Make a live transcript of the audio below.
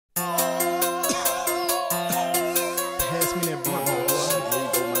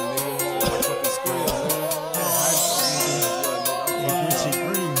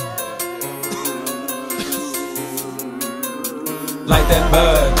that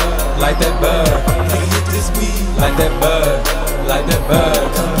bud, like that bud. Nigga hit this weed, Like that bud, like that bud.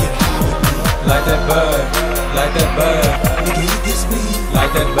 come get high with me. Like that bud, like that bud. Nigga hit this weed,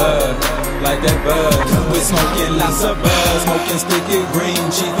 Like that bud, like that bud. We're smoking lots of bud, smoking sticky green,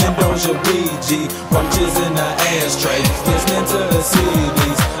 Chief and Doja BG, roaches in the ashtray, listening to the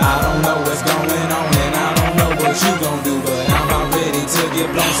CDs. I don't know what's going on and I don't know what you gon' do, but I'm about ready to get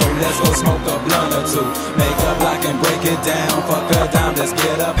blown, so let's go smoke a blunt or two. Make a block and break it down, fuck a dime, let's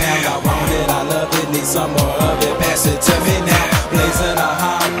get a pound. I want it, I love it, need some more of it, pass it to me now. Blazing a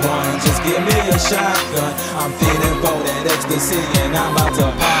hot one, just give me a shotgun. I'm feeling for that ecstasy and I'm about to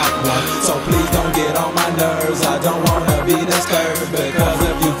pop one. So please don't get on my nerves, I don't wanna be disturbed, because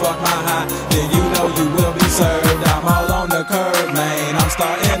if you fuck my high, then you know you will be served. I'm all on the curb, man, I'm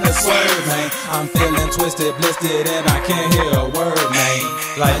starting to swerve, man. I'm feeling twisted, blistered, and I can't hear a word, man.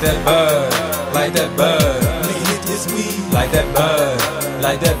 Like that bud, like that bud. nigga hit this weed, Like that bud,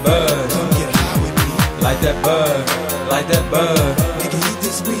 like that bud. come get high with me. Like that bud, like that bud. Nigga hit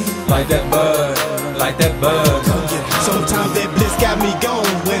this weed, Like that bud, like that bud. come get high. Sometimes that bliss got me gone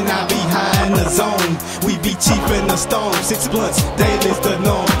when I be high in the zone. We be cheap in the storm, 6 blunts, daily's the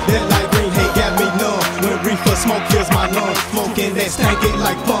norm. That light green hate got me numb. When reefer smoke fills my lungs, smoking that stank it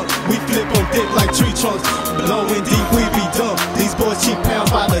like funk. We flip on dick like tree trunks, blowing deep we be dumb. These boys cheap pounds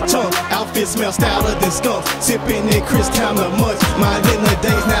by the chunk, outfit smell stouter than skunk. Sipping that Chris time the much, mine in the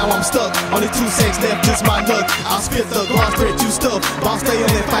days now I'm stuck. Only 2 seconds left, just my luck. I'll spit the glass, spread you stuff. Boss stay on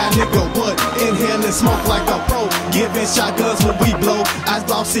that fire, nigga, what? Inhaling smoke like a pro, giving shotguns when we blow. Ice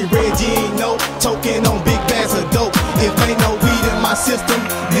glossy red, you ain't know. Toking on big bags of dope. If ain't no weed in my system,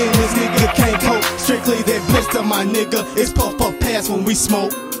 then this nigga can't cope. Strictly that blister, my nigga. It's puff up pass when we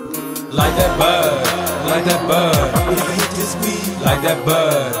smoke. Like that bud, like that bud. Nigga hit this weed, Like that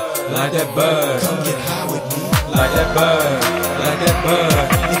bud, like that bud. come get high with me. Like that bud, like that bud.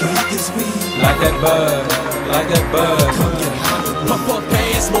 Nigga hit this weed, Like that bud, like that bud. come get high with me. Puff up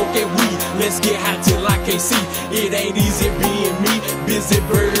ass, smoke that weed. Let's get high till I can't see. It ain't easy being me. Busy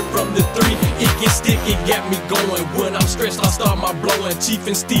bird from the 3. It gets sticky, got me going. When I'm stressed, I start my blowing. Chief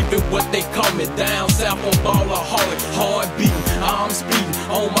and Stephen, what they call me. Down south on ballaholic, hard beating. I'm speeding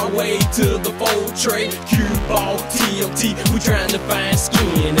on my way to the 4 tray. Cue ball, TMT. We trying to find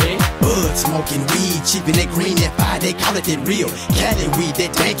skin, eh? Bud smoking weed, cheapin' that green, that fire, they call it that real. Cali weed,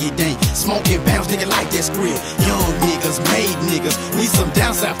 that danky dank. Smoking bounce, nigga like that skrill. Young niggas, made niggas, we some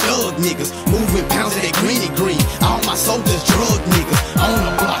down south thug niggas. Moving pounds of that greeny green. All my soldiers, drug niggas. On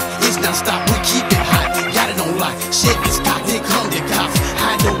the block, it's not stop, we keep it hot. Got it on lock, shit is cocked, here come the cops.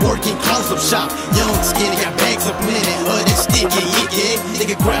 Hide the working, close up shop. Young skinny, got bags of plenty. That sticky, yeah.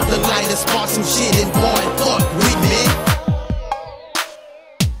 Nigga grab the lighter, spark some shit, and boy, fuck with me.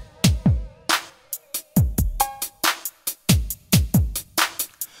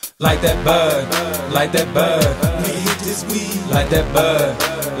 Like that bud, like that bud. Nigga hit this weed, Like that bud,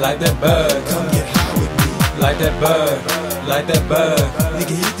 like that bud. come get high with me. Like that bud, like that bud.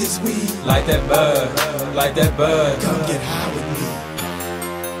 Nigga hit this weed, Like that bud, like that bud. come get high with me.